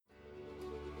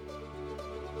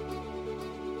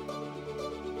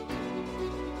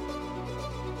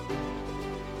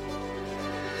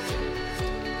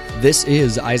This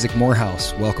is Isaac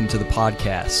Morehouse. Welcome to the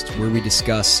podcast where we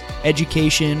discuss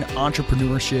education,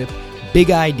 entrepreneurship, big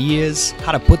ideas,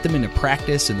 how to put them into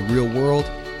practice in the real world,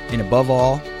 and above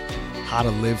all, how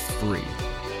to live free.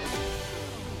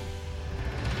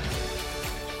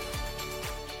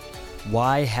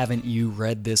 Why haven't you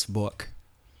read this book?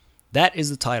 That is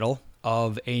the title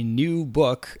of a new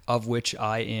book of which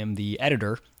I am the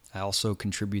editor. I also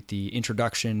contribute the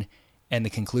introduction and the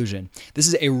conclusion. This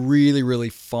is a really, really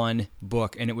fun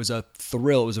book, and it was a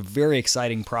thrill. It was a very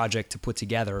exciting project to put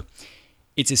together.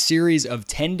 It's a series of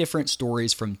 10 different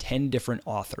stories from 10 different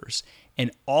authors,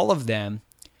 and all of them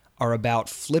are about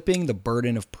flipping the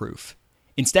burden of proof.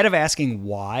 Instead of asking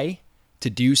why to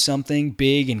do something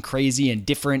big and crazy and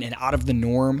different and out of the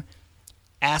norm,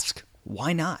 ask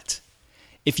why not?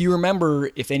 If you remember,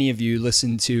 if any of you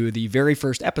listened to the very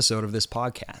first episode of this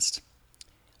podcast,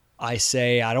 I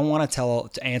say I don't want to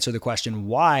answer the question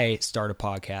why start a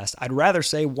podcast. I'd rather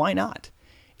say why not?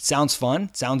 It sounds fun,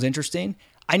 it sounds interesting.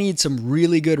 I need some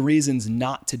really good reasons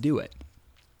not to do it.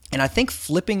 And I think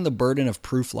flipping the burden of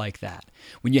proof like that,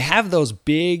 when you have those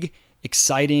big,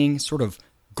 exciting sort of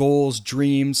goals,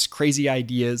 dreams, crazy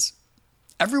ideas,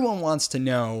 everyone wants to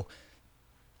know,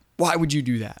 why would you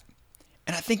do that?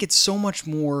 And I think it's so much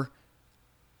more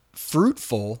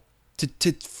fruitful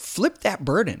to flip that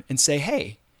burden and say,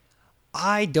 hey,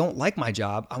 I don't like my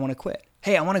job. I want to quit.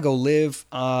 Hey, I want to go live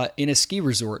in a ski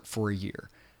resort for a year.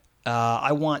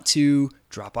 I want to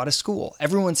drop out of school.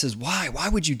 Everyone says, why? Why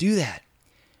would you do that?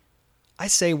 I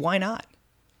say, why not?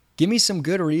 Give me some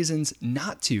good reasons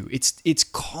not to. It's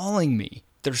calling me.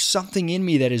 There's something in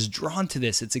me that is drawn to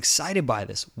this. It's excited by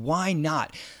this. Why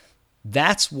not?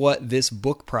 That's what this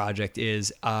book project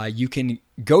is. You can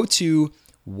go to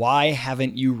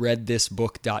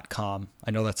whyhaven'tyoureadthisbook.com. I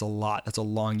know that's a lot. That's a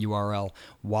long URL.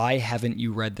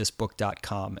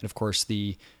 Whyhaven'tyoureadthisbook.com. And of course,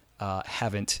 the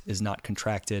haven't is not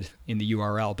contracted in the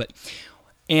URL.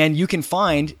 And you can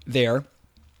find there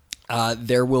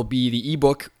will be the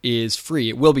ebook is free.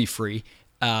 It will be free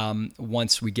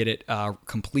once we get it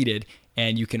completed.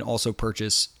 And you can also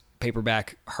purchase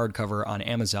paperback hardcover on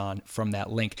Amazon from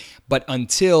that link. But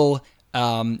until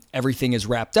everything is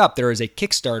wrapped up, there is a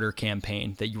Kickstarter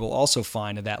campaign that you will also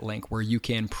find at that link where you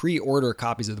can pre-order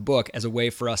copies of the book as a way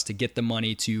for us to get the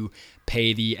money to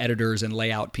pay the editors and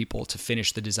layout people to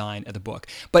finish the design of the book.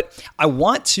 But I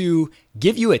want to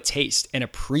give you a taste and a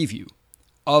preview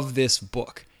of this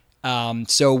book.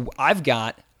 So I've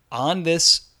got on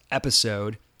this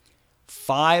episode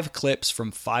 5 clips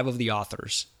from 5 of the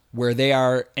authors where they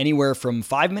are anywhere from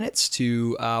 5 minutes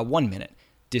to 1 minute.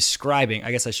 Describing,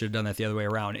 I guess I should have done that the other way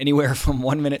around, anywhere from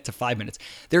 1 minute to 5 minutes.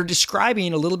 They're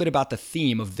describing a little bit about the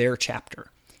theme of their chapter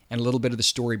and a little bit of the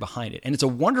story behind it. And it's a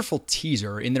wonderful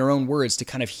teaser in their own words to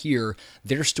kind of hear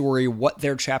their story, what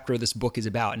their chapter of this book is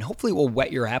about, and hopefully it will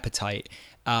whet your appetite.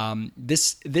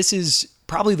 This is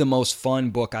probably the most fun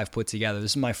book I've put together.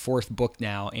 This is my 4th book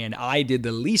now, and I did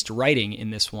the least writing in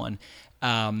this one,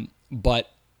 but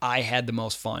I had the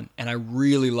most fun, and I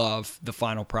really love the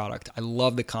final product. I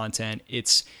love the content.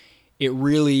 It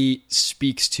really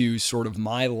speaks to sort of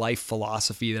my life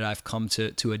philosophy that I've come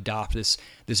to adopt, this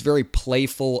very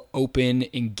playful, open,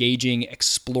 engaging,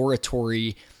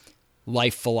 exploratory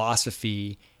life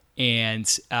philosophy.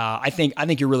 And I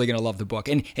think you're really going to love the book.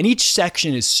 And each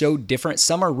section is so different.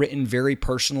 Some are written very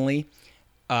personally,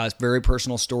 very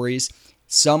personal stories.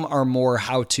 Some are more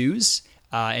how-tos.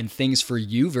 And things for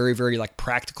you, very, very like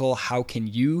practical. How can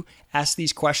you ask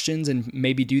these questions and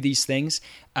maybe do these things?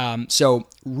 So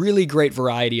really great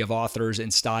variety of authors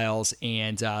and styles.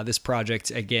 And this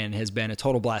project, again, has been a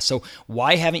total blast. So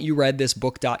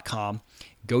whyhaven'tyoureadthisbook.com.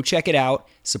 Go check it out.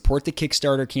 Support the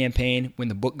Kickstarter campaign. When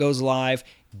the book goes live,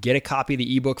 get a copy of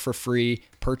the ebook for free.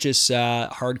 Purchase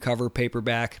hardcover,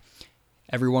 paperback.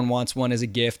 Everyone wants one as a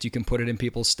gift. You can put it in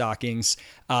people's stockings.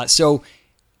 So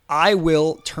I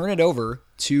will turn it over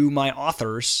to my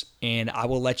authors, and I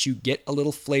will let you get a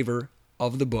little flavor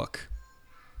of the book.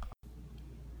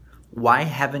 Why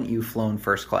haven't you flown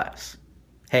first class?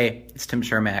 Hey, it's Tim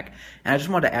Shermack, and I just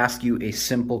wanted to ask you a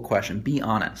simple question. Be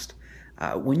honest.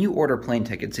 When you order plane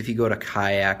tickets, if you go to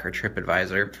Kayak or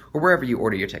TripAdvisor, or wherever you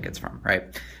order your tickets from,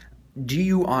 right? Do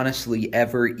you honestly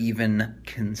ever even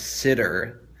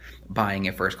consider buying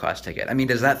a first class ticket? I mean,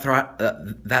 does that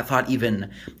thought even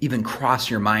cross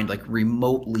your mind like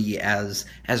remotely as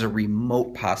a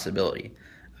remote possibility?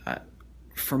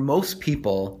 For most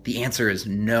people, the answer is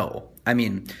no. I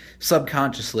mean,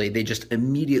 subconsciously, they just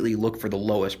immediately look for the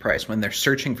lowest price. When they're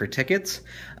searching for tickets,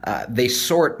 they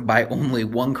sort by only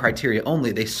one criteria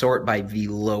only. They sort by the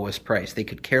lowest price. They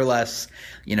could care less,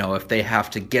 if they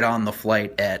have to get on the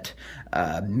flight at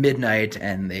midnight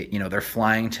and they're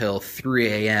flying till 3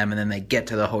 a.m. and then they get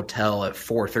to the hotel at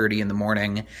 4:30 in the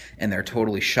morning and they're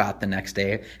totally shot the next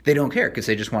day. They don't care because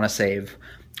they just want to save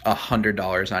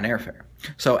 $100 on airfare.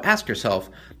 So ask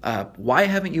yourself, why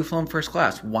haven't you flown first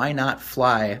class? Why not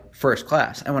fly first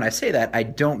class? And when I say that, I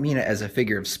don't mean it as a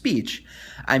figure of speech.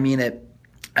 I mean it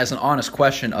as an honest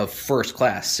question of first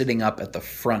class, sitting up at the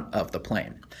front of the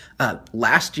plane.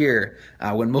 Last year,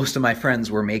 when most of my friends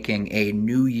were making a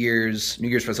New Year's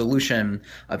resolution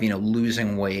of,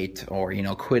 losing weight or,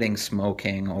 quitting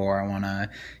smoking, or I want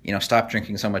to, stop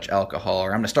drinking so much alcohol,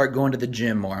 or I'm going to start going to the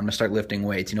gym, or I'm going to start lifting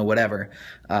weights, whatever.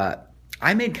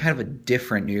 I made kind of a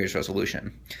different New Year's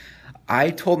resolution. I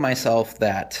told myself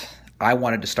that I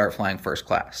wanted to start flying first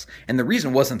class. And the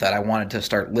reason wasn't that I wanted to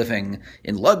start living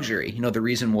in luxury. The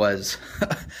reason was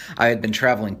I had been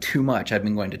traveling too much. I'd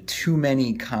been going to too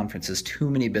many conferences,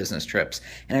 too many business trips.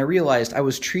 And I realized I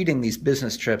was treating these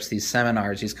business trips, these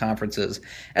seminars, these conferences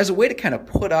as a way to kind of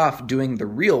put off doing the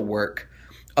real work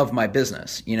of my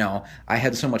business. I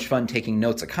had so much fun taking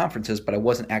notes at conferences, but I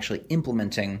wasn't actually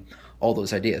implementing all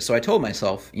those ideas. So I told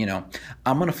myself,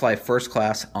 I'm going to fly first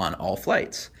class on all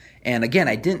flights. And again,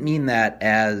 I didn't mean that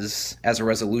as a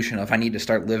resolution of I need to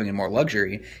start living in more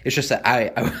luxury. It's just that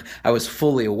I was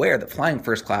fully aware that flying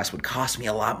first class would cost me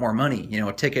a lot more money.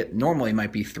 A ticket normally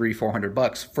might be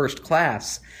 $300-400. First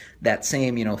class, that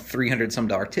same, $300 some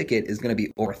ticket is going to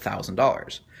be over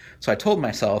 $1,000. So I told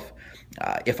myself,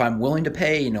 if I'm willing to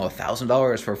pay,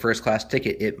 $1,000 for a first class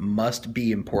ticket, it must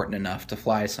be important enough to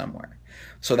fly somewhere.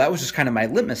 So that was just kind of my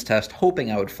litmus test,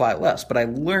 hoping I would fly less. But I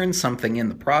learned something in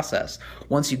the process.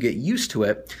 Once you get used to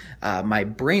it, my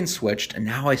brain switched, and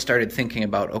now I started thinking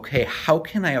about, okay, how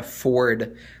can I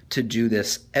afford to do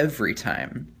this every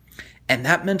time? And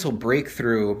that mental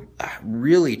breakthrough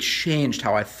really changed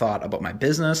how I thought about my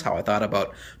business, how I thought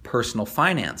about personal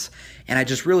finance. And I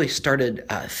just really started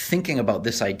thinking about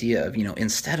this idea of,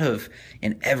 instead of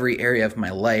in every area of my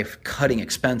life cutting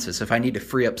expenses, if I need to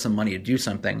free up some money to do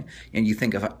something, and you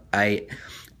think of I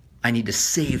need to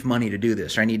save money to do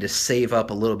this, or I need to save up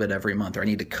a little bit every month, or I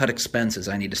need to cut expenses,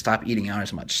 I need to stop eating out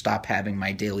as much, stop having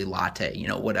my daily latte,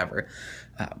 whatever.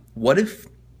 What if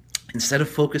instead of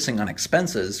focusing on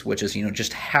expenses, which is,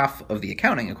 just half of the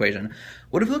accounting equation,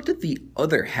 what if we looked at the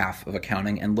other half of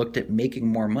accounting and looked at making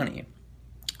more money?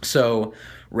 So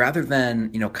rather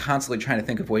than, constantly trying to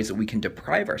think of ways that we can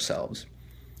deprive ourselves,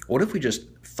 what if we just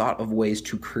thought of ways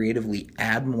to creatively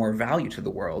add more value to the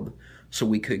world so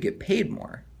we could get paid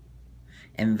more?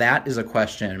 And that is a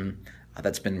question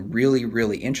that's been really,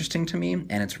 really interesting to me,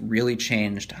 and it's really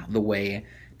changed the way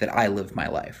that I live my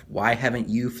life. Why haven't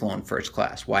you flown first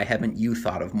class? Why haven't you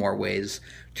thought of more ways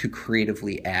to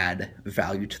creatively add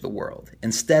value to the world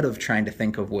instead of trying to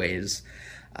think of ways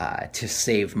to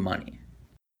save money?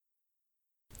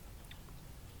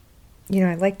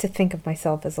 I like to think of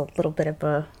myself as a little bit of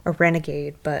a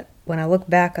renegade, but when I look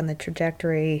back on the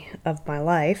trajectory of my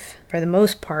life, for the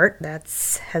most part, that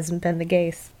hasn't been the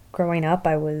case. Growing up,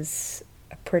 I was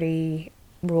a pretty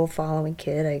rule-following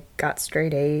kid. I got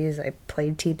straight A's, I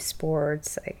played team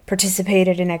sports, I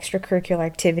participated in extracurricular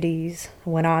activities,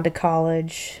 went on to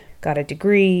college, got a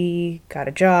degree, got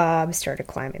a job, started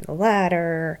climbing the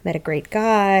ladder, met a great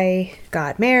guy,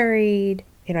 got married.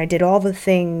 I did all the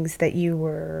things that you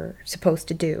were supposed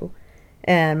to do.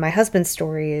 And my husband's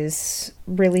story is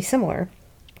really similar.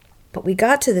 But we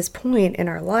got to this point in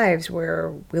our lives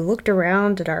where we looked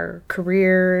around at our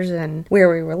careers and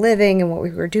where we were living and what we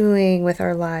were doing with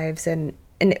our lives. And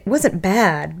it wasn't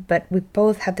bad, but we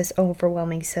both had this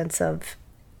overwhelming sense of,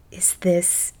 is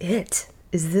this it?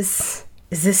 Is this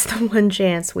the one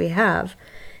chance we have?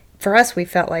 For us, we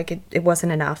felt like it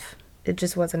wasn't enough. It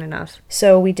just wasn't enough.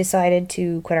 So we decided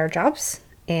to quit our jobs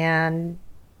and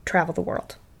travel the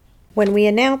world. When we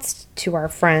announced to our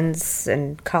friends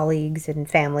and colleagues and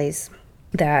families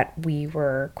that we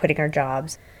were quitting our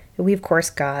jobs, we of course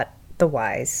got the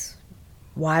whys.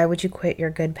 Why would you quit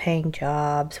your good paying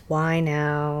jobs? Why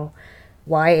now?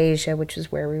 Why Asia, which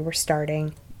is where we were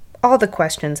starting? All the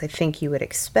questions I think you would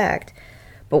expect.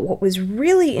 But what was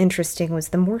really interesting was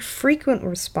the more frequent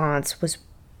response was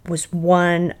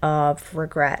one of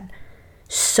regret.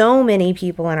 So many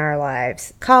people in our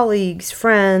lives, colleagues,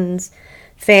 friends,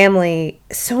 family,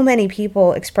 so many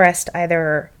people expressed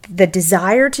either the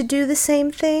desire to do the same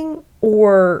thing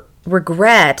or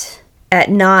regret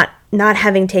at not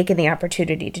having taken the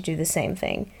opportunity to do the same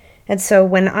thing. And so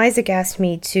when Isaac asked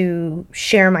me to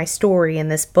share my story in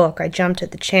this book, I jumped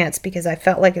at the chance because I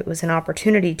felt like it was an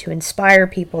opportunity to inspire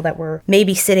people that were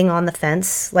maybe sitting on the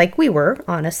fence, like we were,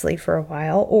 honestly, for a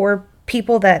while, or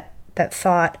people that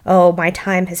thought, oh, my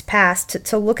time has passed,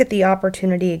 to look at the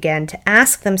opportunity again, to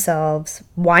ask themselves,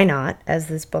 why not, as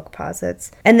this book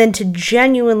posits, and then to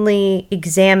genuinely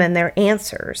examine their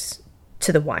answers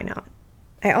to the why not.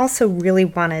 I also really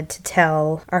wanted to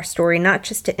tell our story not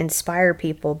just to inspire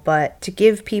people, but to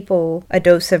give people a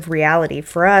dose of reality.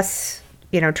 For us,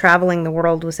 traveling the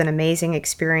world was an amazing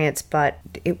experience, but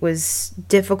it was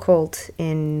difficult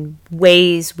in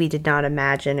ways we did not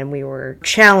imagine, and we were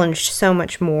challenged so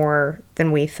much more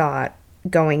than we thought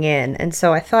going in. And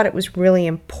so I thought it was really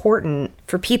important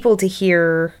for people to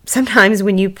hear, sometimes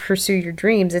when you pursue your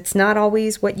dreams, it's not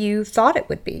always what you thought it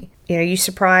would be. You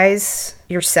surprise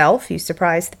yourself, you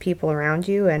surprise the people around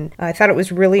you, and I thought it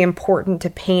was really important to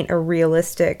paint a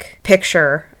realistic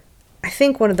picture. I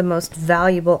think one of the most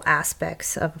valuable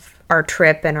aspects of our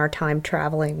trip and our time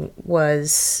traveling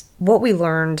was what we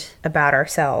learned about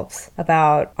ourselves,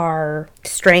 about our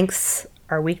strengths,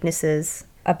 our weaknesses,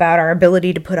 about our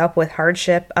ability to put up with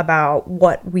hardship, about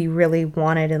what we really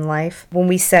wanted in life. When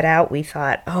we set out, we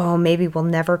thought, oh, maybe we'll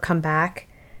never come back.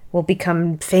 We'll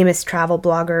become famous travel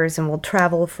bloggers and we'll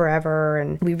travel forever.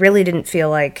 And we really didn't feel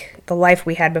like the life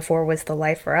we had before was the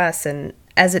life for us. And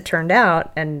as it turned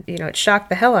out, and it shocked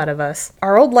the hell out of us,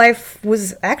 our old life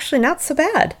was actually not so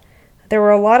bad. There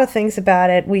were a lot of things about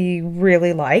it we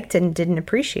really liked and didn't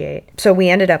appreciate. So we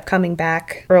ended up coming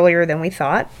back earlier than we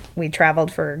thought. We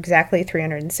traveled for exactly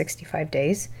 365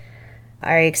 days.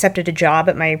 I accepted a job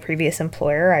at my previous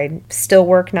employer. I still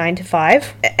work 9 to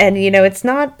 5. And it's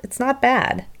not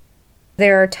bad.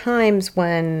 There are times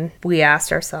when we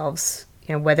asked ourselves,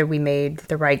 whether we made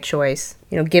the right choice.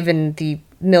 Given the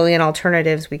million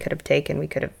alternatives we could have taken, we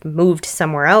could have moved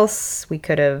somewhere else. We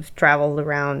could have traveled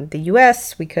around the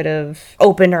U.S. We could have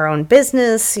opened our own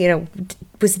business.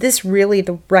 Was this really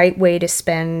the right way to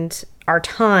spend our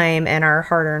time and our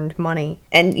hard-earned money?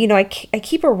 And, I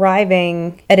keep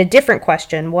arriving at a different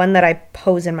question, one that I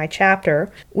pose in my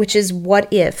chapter, which is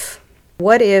what if?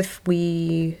 What if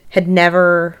we had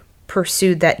never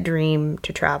pursued that dream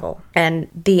to travel? And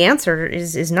the answer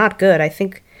is not good. I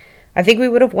think we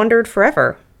would have wondered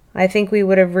forever. I think we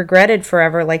would have regretted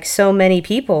forever, like so many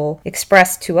people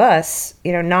expressed to us,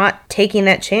 not taking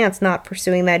that chance, not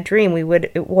pursuing that dream. It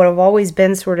would have always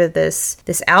been sort of this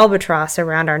albatross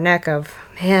around our neck of,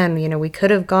 man, we could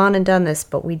have gone and done this,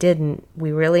 but we didn't.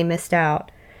 We really missed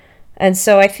out. And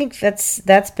so I think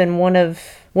that's been one of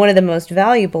the most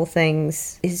valuable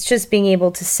things, is just being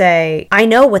able to say, I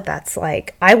know what that's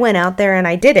like. I went out there and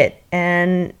I did it.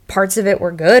 And parts of it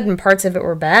were good and parts of it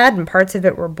were bad and parts of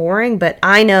it were boring. But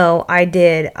I know I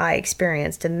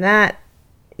experienced. And that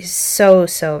is so,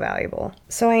 so valuable.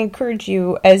 So I encourage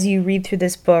you, as you read through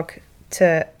this book,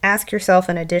 to ask yourself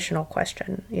an additional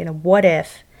question. What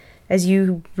if? As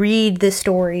you read the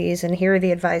stories and hear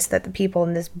the advice that the people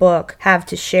in this book have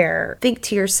to share, think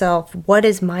to yourself, what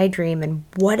is my dream and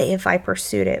what if I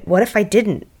pursued it? What if I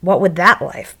didn't? What would that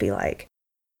life be like?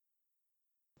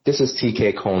 This is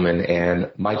TK Coleman,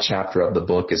 and my chapter of the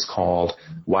book is called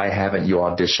Why Haven't You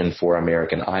Auditioned for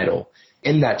American Idol?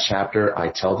 In that chapter,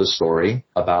 I tell the story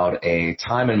about a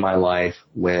time in my life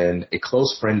when a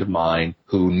close friend of mine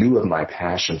who knew of my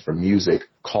passion for music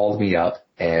called me up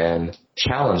and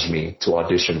challenged me to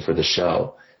audition for the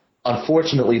show.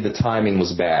 Unfortunately, the timing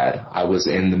was bad. I was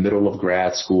in the middle of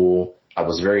grad school. I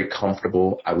was very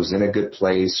comfortable. I was in a good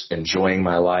place, enjoying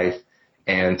my life.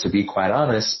 And to be quite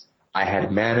honest, I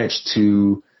had managed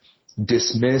to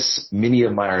dismiss many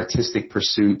of my artistic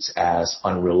pursuits as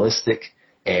unrealistic.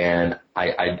 And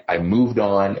I moved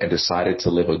on and decided to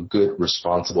live a good,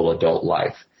 responsible adult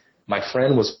life. My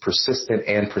friend was persistent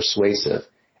and persuasive.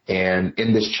 And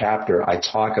in this chapter, I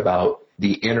talk about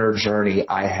the inner journey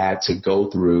I had to go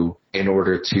through in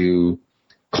order to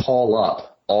call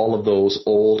up all of those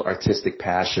old artistic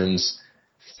passions,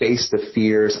 face the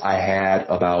fears I had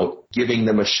about giving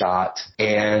them a shot,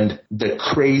 and the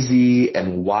crazy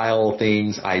and wild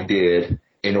things I did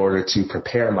in order to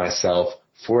prepare myself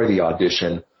for the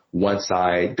audition once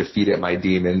I defeated my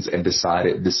demons and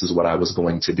decided this is what I was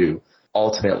going to do.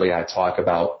 Ultimately, I talk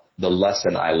about the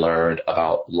lesson I learned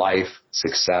about life,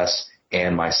 success,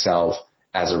 and myself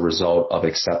as a result of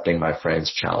accepting my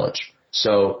friend's challenge.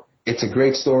 So it's a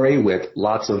great story with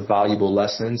lots of valuable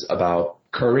lessons about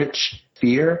courage,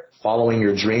 fear, following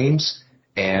your dreams,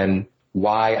 and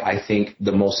why I think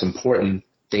the most important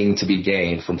thing to be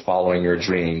gained from following your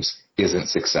dreams isn't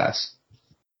success.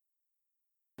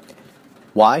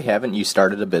 Why haven't you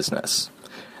started a business?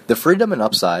 The freedom and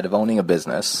upside of owning a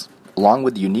business, along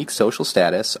with the unique social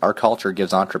status our culture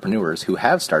gives entrepreneurs who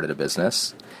have started a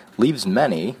business, leaves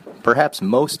many, perhaps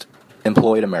most,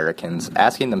 employed Americans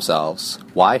asking themselves,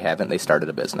 why haven't they started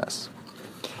a business?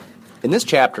 In this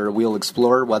chapter, we'll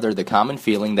explore whether the common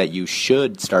feeling that you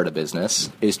should start a business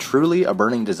is truly a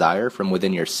burning desire from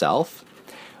within yourself,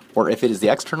 or if it is the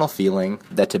external feeling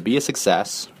that to be a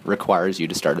success requires you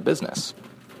to start a business.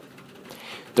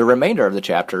 The remainder of the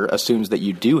chapter assumes that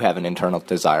you do have an internal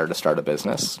desire to start a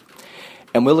business,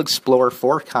 and we'll explore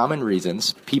 4 common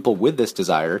reasons people with this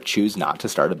desire choose not to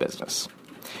start a business.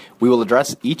 We will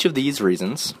address each of these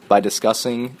reasons by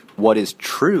discussing what is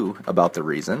true about the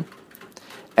reason,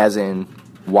 as in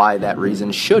why that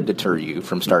reason should deter you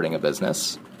from starting a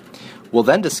business. We'll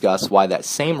then discuss why that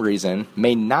same reason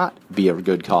may not be a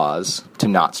good cause to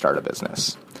not start a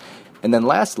business. And then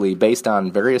lastly, based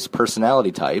on various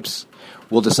personality types,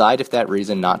 we'll decide if that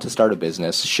reason not to start a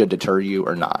business should deter you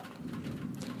or not.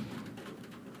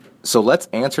 So let's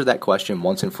answer that question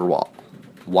once and for all.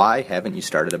 Why haven't you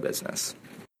started a business?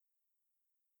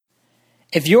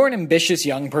 If you're an ambitious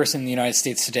young person in the United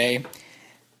States today,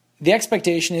 the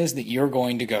expectation is that you're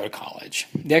going to go to college.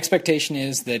 The expectation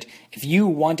is that if you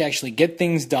want to actually get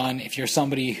things done, if you're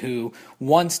somebody who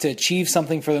wants to achieve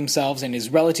something for themselves and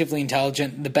is relatively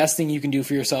intelligent, the best thing you can do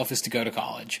for yourself is to go to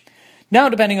college. Now,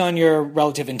 depending on your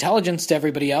relative intelligence to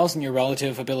everybody else and your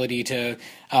relative ability to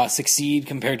succeed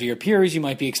compared to your peers, you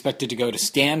might be expected to go to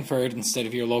Stanford instead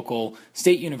of your local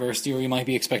state university, or you might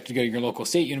be expected to go to your local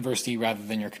state university rather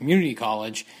than your community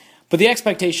college. But the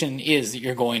expectation is that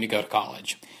you're going to go to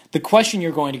college. The question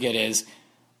you're going to get is,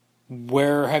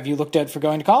 where have you looked at for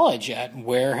going to college yet?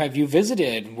 Where have you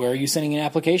visited? Where are you sending in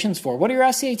applications for? What are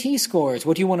your SAT scores?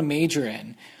 What do you want to major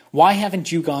in? Why haven't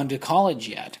you gone to college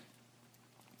yet?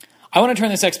 I want to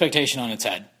turn this expectation on its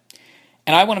head.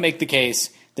 And I want to make the case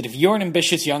that if you're an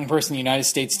ambitious young person in the United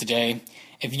States today,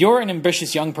 if you're an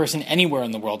ambitious young person anywhere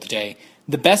in the world today,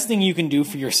 the best thing you can do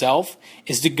for yourself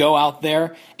is to go out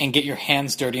there and get your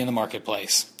hands dirty in the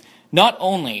marketplace. Not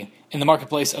only in the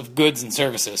marketplace of goods and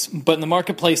services, but in the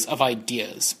marketplace of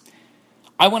ideas.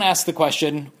 I want to ask the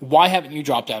question, why haven't you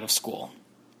dropped out of school?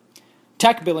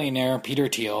 Tech billionaire Peter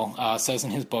Thiel says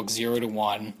in his book 0 to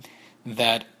 1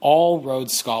 that all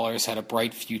Rhodes Scholars had a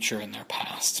bright future in their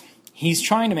past. He's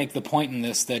trying to make the point in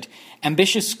this that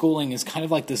ambitious schooling is kind of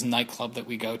like this nightclub that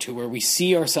we go to where we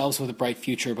see ourselves with a bright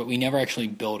future, but we never actually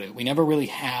build it. We never really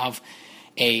have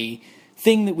a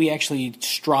thing that we actually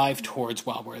strive towards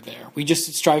while we're there. We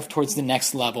just strive towards the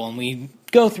next level, and we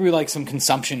go through like some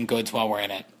consumption goods while we're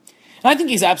in it. And I think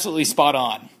he's absolutely spot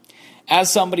on.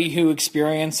 As somebody who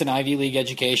experienced an Ivy League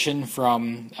education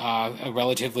from a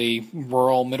relatively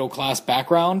rural middle-class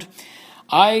background,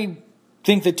 I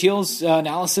think that Thiel's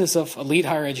analysis of elite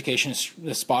higher education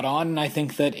is spot on, and I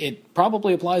think that it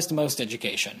probably applies to most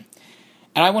education.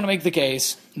 And I want to make the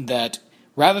case that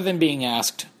rather than being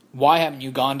asked, why haven't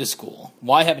you gone to school?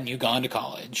 Why haven't you gone to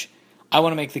college? I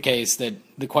want to make the case that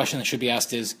the question that should be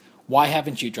asked is, why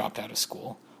haven't you dropped out of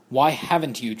school? Why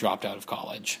haven't you dropped out of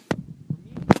college?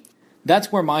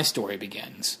 That's where my story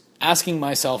begins, asking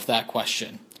myself that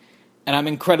question. And I'm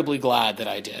incredibly glad that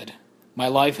I did. My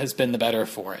life has been the better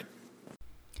for it.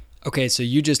 Okay, so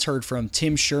you just heard from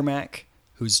Tim Shermack,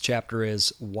 whose chapter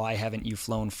is Why Haven't You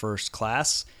Flown First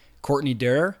Class? Courtney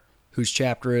Dare, whose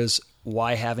chapter is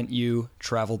Why Haven't You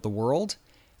Traveled the World?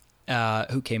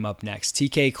 Who came up next?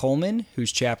 TK Coleman,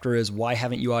 whose chapter is Why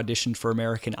Haven't You Auditioned for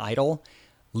American Idol?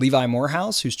 Levi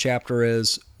Morehouse, whose chapter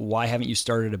is Why Haven't You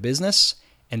Started a Business?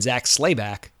 And Zach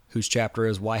Slayback, whose chapter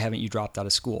is Why Haven't You Dropped Out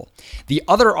of School? The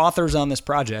other authors on this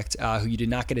project, who you did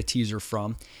not get a teaser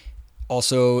from,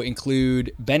 also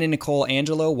include Ben and Nicole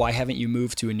Angelo, Why Haven't You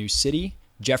Moved to a New City?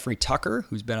 Jeffrey Tucker,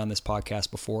 who's been on this podcast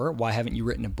before, Why Haven't You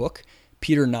Written a Book?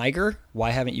 Peter Niger,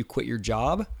 Why Haven't You Quit Your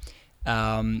Job?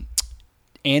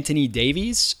 Anthony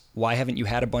Davies, Why Haven't You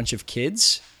Had a Bunch of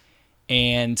Kids?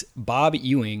 And Bob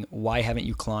Ewing, Why Haven't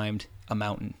You Climbed a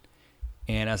Mountain?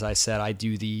 And as I said, I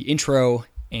do the intro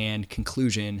and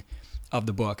conclusion of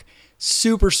the book.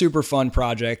 Super, super fun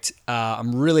project.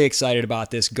 I'm really excited about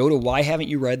this. Go to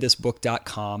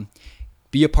whyhaven'tyoureadthisbook.com.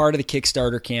 Be a part of the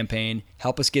Kickstarter campaign.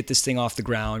 Help us get this thing off the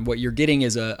ground. What you're getting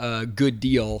is a good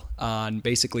deal on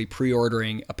basically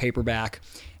pre-ordering a paperback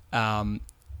and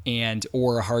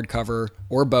or a hardcover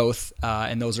or both.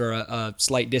 And those are a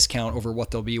slight discount over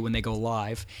what they'll be when they go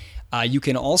live. You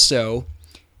can also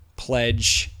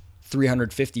pledge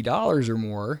 $350 or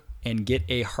more and get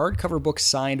a hardcover book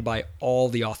signed by all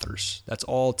the authors. That's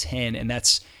all 10, and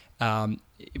that's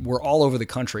we're all over the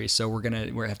country, so we're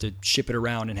gonna have to ship it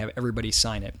around and have everybody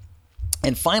sign it.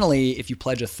 And finally, if you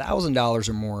pledge $1,000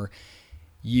 or more,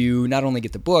 you not only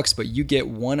get the books, but you get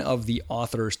one of the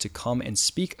authors to come and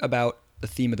speak about the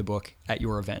theme of the book at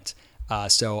your event.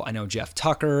 So I know Jeff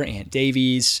Tucker, Ant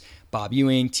Davies, Bob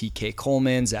Ewing, TK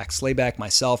Coleman, Zach Slayback,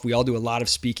 myself, we all do a lot of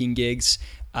speaking gigs.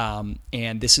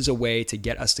 And this is a way to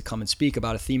get us to come and speak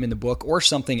about a theme in the book or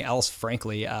something else,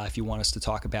 frankly, if you want us to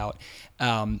talk about.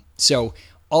 So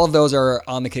all of those are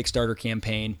on the Kickstarter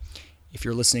campaign. If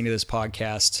you're listening to this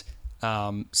podcast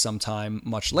sometime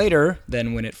much later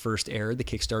than when it first aired, the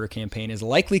Kickstarter campaign is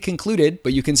likely concluded,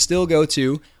 but you can still go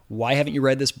to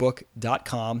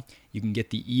whyhaven'tyourreadthisbook.com. You can get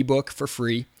the ebook for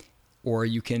free, or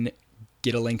you can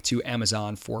get a link to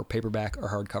Amazon for paperback or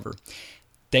hardcover.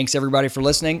 Thanks everybody for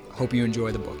listening. Hope you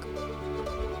enjoy the book.